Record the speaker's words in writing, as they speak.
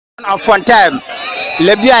Of Fontem,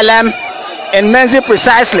 Le BLM, in Menzi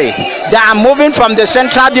precisely. They are moving from the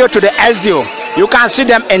central deal to the SDO. You can see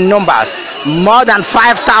them in numbers. More than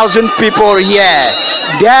 5,000 people here.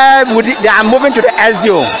 They are moving to the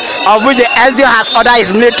SDO, of which the SDO has ordered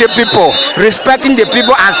his military people, respecting the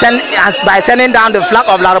people and by sending down the flag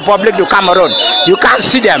of La Republic to Cameroon. You can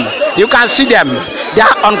see them. You can see them. They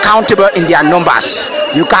are uncountable in their numbers.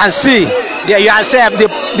 You can see yourself.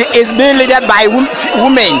 It's being led by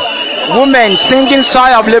women singing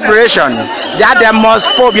Soil of Liberation, that they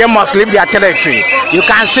must leave their territory. You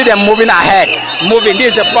can see them moving ahead, moving.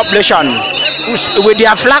 This is the population with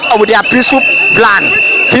their flag or with their peaceful plan,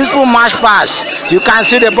 peaceful march past. You can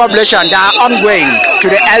see the population. They are ongoing to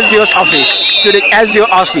the SDO's office, to the SDO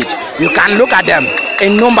office. You can look at them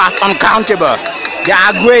in numbers uncountable. They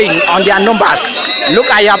are going on their numbers. Look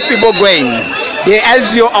at your people going. The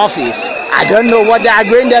SDO office, I don't know what they are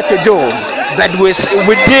going there to do. But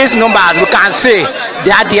with these numbers, we can see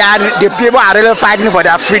that the people are really fighting for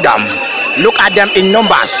their freedom. Look at them in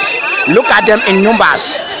numbers. Look at them in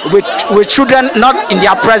numbers. With children not in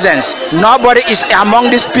their presence. Nobody is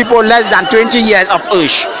among these people less than 20 years of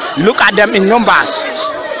age. Look at them in numbers.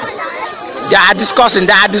 They are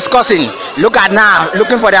discussing. They are discussing. Look at now,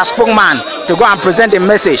 looking for their spokesman to go and present a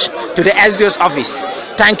message to the SDO's office.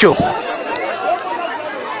 Thank you.